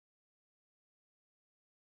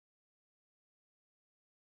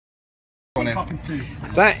one in.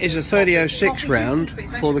 That is a 30-06 round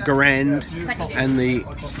for the Garand and the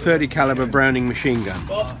 30 caliber Browning machine gun.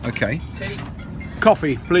 Okay.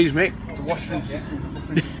 Coffee, please, Mick.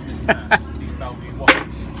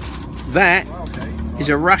 That is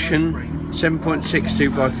a Russian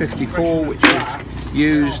 7.62 by 54, which is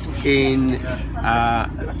used in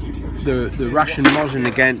the Russian Mosin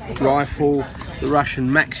rifle, the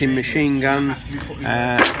Russian Maxim machine gun,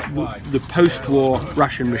 the post-war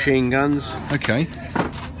Russian machine guns. Okay.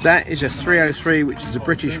 That is a 303, which is a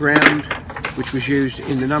British round, which was used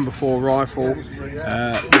in the number 4 rifle,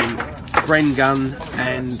 the Bren gun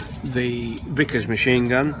and the Vickers machine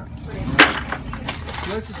gun.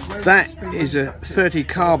 That is a 30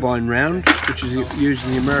 carbine round, which is used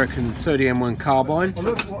in the American 30 M1 carbine.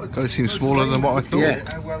 It seems smaller than what I thought. Yeah.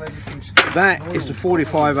 That is the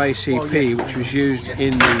 45 ACP, which was used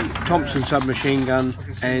in the Thompson submachine gun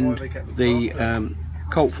and the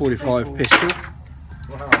Colt 45 pistol.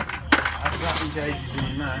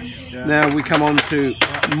 Now we come on to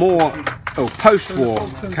more post-war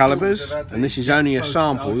calibers, and this is only a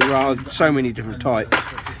sample. There are so many different types.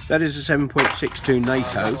 That is a 7.62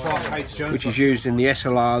 NATO, which is used in the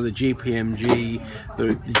SLR, the GPMG,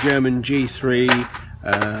 the German G3,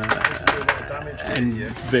 and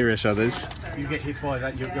various others.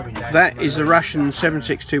 That is the Russian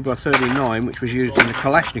 7.62 by 39, which was used in the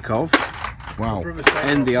Kalashnikov. Wow.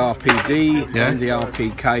 And the RPD and the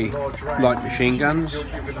RPK light machine guns.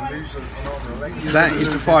 That is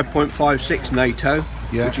the 5.56 NATO,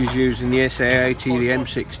 which is used in the SA-80, the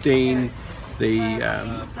M16, the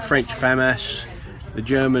French FAMAS, the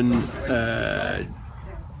German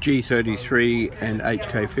G33 and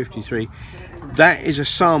HK53. That is a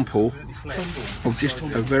sample of just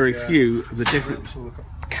a very few of the different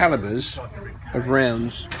calibers of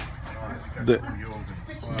rounds that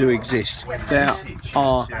do exist. There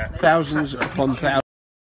are thousands upon thousands